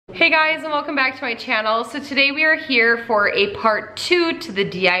Hey guys, and welcome back to my channel. So today we are here for a part 2 to the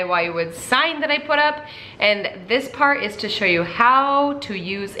DIY wood sign that I put up, and this part is to show you how to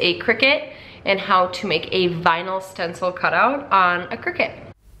use a Cricut and how to make a vinyl stencil cutout on a Cricut.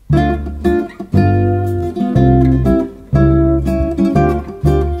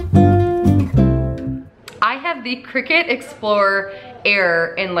 I have the Cricut Explorer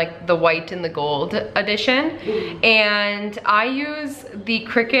Air in like the white and the gold edition, and I use the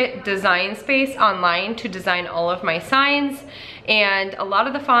Cricut design space online to design all of my signs, and a lot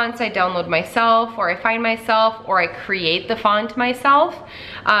of the fonts I download myself, or I find myself, or I create the font myself.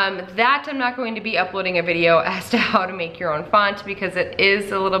 That I'm not going to be uploading a video as to how to make your own font because it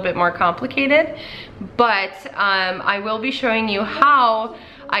is a little bit more complicated, but I will be showing you how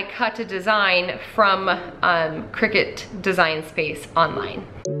I cut a design from Cricut Design Space online.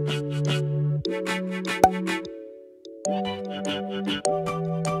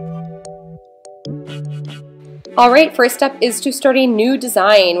 Alright, first step is to start a new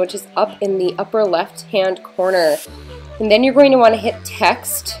design, which is up in the upper left hand corner. And then you're going to want to hit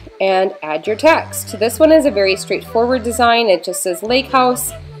text and add your text. This one is a very straightforward design. It just says Lake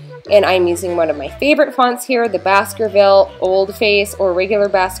House. And I'm using one of my favorite fonts here, the Baskerville Old Face or regular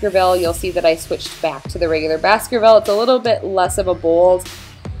Baskerville. You'll see that I switched back to the regular Baskerville. It's a little bit less of a bold.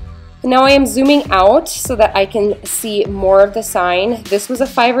 Now I am zooming out so that I can see more of the sign. This was a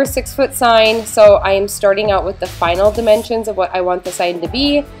 5 or 6 foot sign, so I am starting out with the final dimensions of what I want the sign to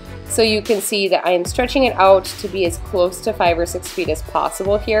be. So you can see that I am stretching it out to be as close to 5 or 6 feet as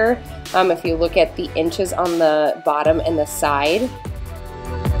possible here. If you look at the inches on the bottom and the side.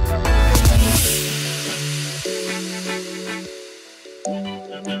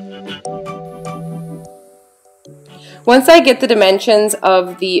 Once I get the dimensions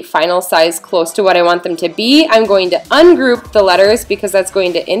of the final size close to what I want them to be, I'm going to ungroup the letters because that's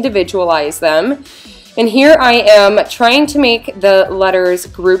going to individualize them. And here I am trying to make the letters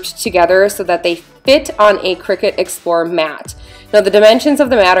grouped together so that they fit on a Cricut Explorer mat. Now the dimensions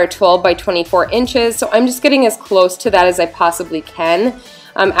of the mat are 12 by 24 inches, so I'm just getting as close to that as I possibly can.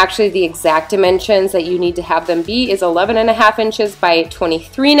 Actually, the exact dimensions that you need to have them be is 11.5 inches by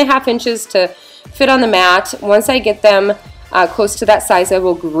 23.5 inches to fit on the mat. Once I get them close to that size, I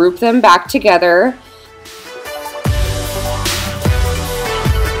will group them back together.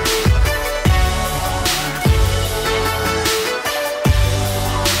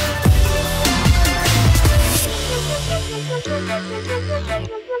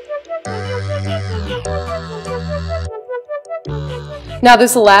 Now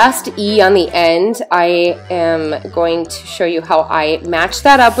this last E on the end, I am going to show you how I match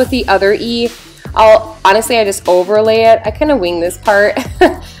that up with the other E. Honestly, I just overlay it. I kind of wing this part,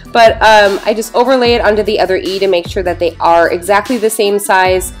 but I just overlay it onto the other E to make sure that they are exactly the same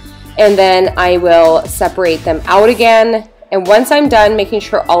size, and then I will separate them out again. And once I'm done making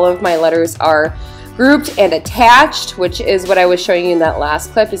sure all of my letters are grouped and attached, which is what I was showing you in that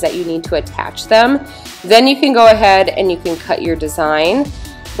last clip, is that you need to attach them. Then you can go ahead and you can cut your design.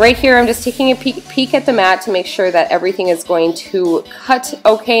 Right here I'm just taking a peek at the mat to make sure that everything is going to cut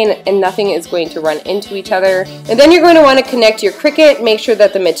okay and nothing is going to run into each other. And then you're going to want to connect your Cricut, make sure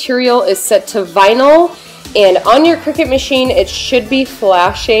that the material is set to vinyl, and on your Cricut machine it should be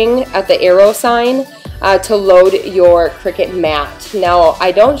flashing at the arrow sign to load your Cricut mat. Now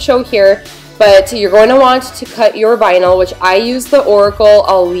I don't show here, but you're going to want to cut your vinyl, which I use the Oracle.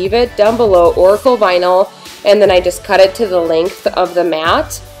 I'll leave it down below, Oracle vinyl, and then I just cut it to the length of the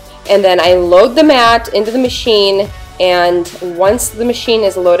mat. And then I load the mat into the machine, and once the machine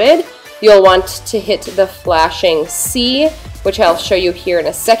is loaded, you'll want to hit the flashing C, which I'll show you here in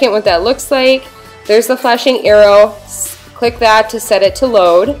a second what that looks like. There's the flashing arrow. Click that to set it to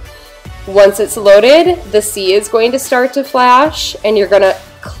load. Once it's loaded, the C is going to start to flash, and you're going to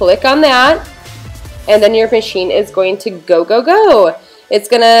click on that, and then your machine is going to go, go, go. It's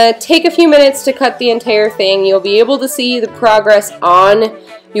going to take a few minutes to cut the entire thing. You'll be able to see the progress on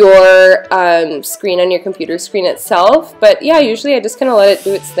your screen, on your computer screen itself. But yeah, usually I just kind of let it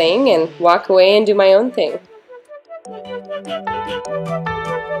do its thing and walk away and do my own thing.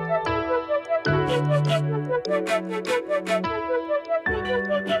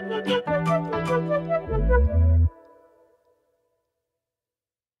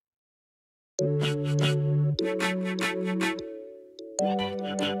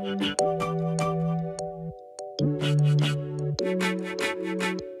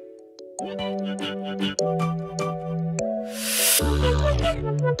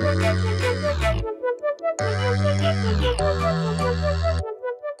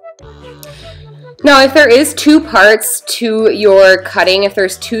 Now, if there is two parts to your cutting, if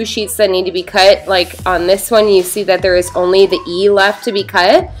there's two sheets that need to be cut, like on this one, you see that there is only the E left to be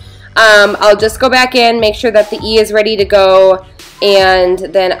cut. I'll just go back in, make sure that the E is ready to go, and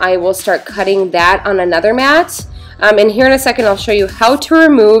then I will start cutting that on another mat. And here in a second, I'll show you how to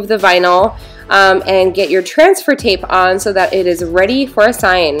remove the vinyl and get your transfer tape on so that it is ready for a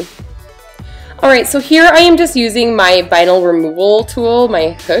sign. Alright, so here I am just using my vinyl removal tool,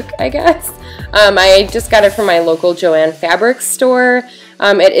 my hook, I guess. I just got it from my local Joann Fabrics store.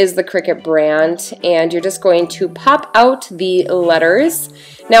 It is the Cricut brand, and you're just going to pop out the letters.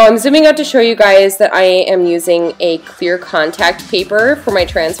 Now I'm zooming out to show you guys that I am using a clear contact paper for my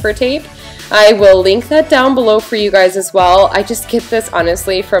transfer tape. I will link that down below for you guys as well. I just get this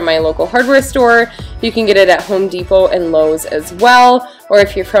honestly from my local hardware store. You can get it at Home Depot and Lowe's as well, or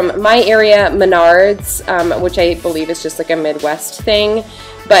if you're from my area, Menards, which I believe is just like a Midwest thing.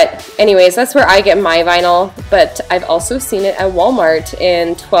 But anyways, that's where I get my vinyl, but I've also seen it at Walmart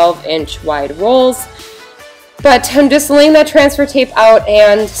in 12-inch wide rolls. But I'm just laying that transfer tape out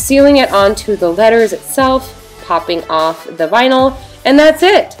and sealing it onto the letters itself, popping off the vinyl, and that's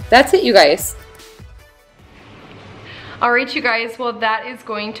it. That's it, you guys. Alright, you guys, well, that is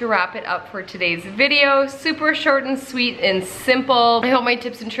going to wrap it up for today's video. Super short and sweet and simple. I hope my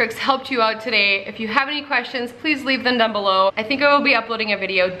tips and tricks helped you out today. If you have any questions, please leave them down below. I think I will be uploading a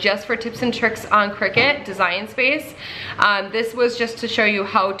video just for tips and tricks on Cricut Design Space. This was just to show you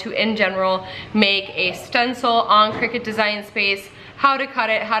how to, in general, make a stencil on Cricut Design Space, how to cut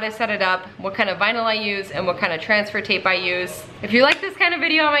it, how to set it up, what kind of vinyl I use, and what kind of transfer tape I use. If you like this kind of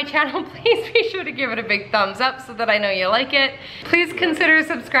video on my channel, please be sure to give it a big thumbs up so that I know you like it. Please consider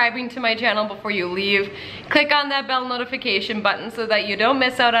subscribing to my channel before you leave. Click on that bell notification button so that you don't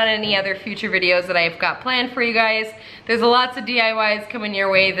miss out on any other future videos that I've got planned for you guys. There's lots of DIYs coming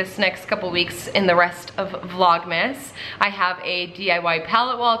your way this next couple weeks in the rest of Vlogmas. I have a DIY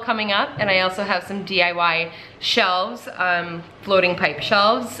palette wall coming up, and I also have some DIY shelves, floating pipe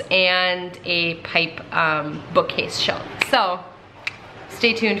shelves, and a pipe bookcase shelf. So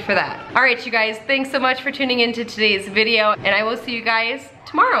stay tuned for that. Alright, you guys, thanks so much for tuning into today's video, and I will see you guys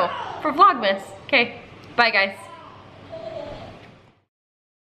tomorrow for Vlogmas. Okay, bye guys.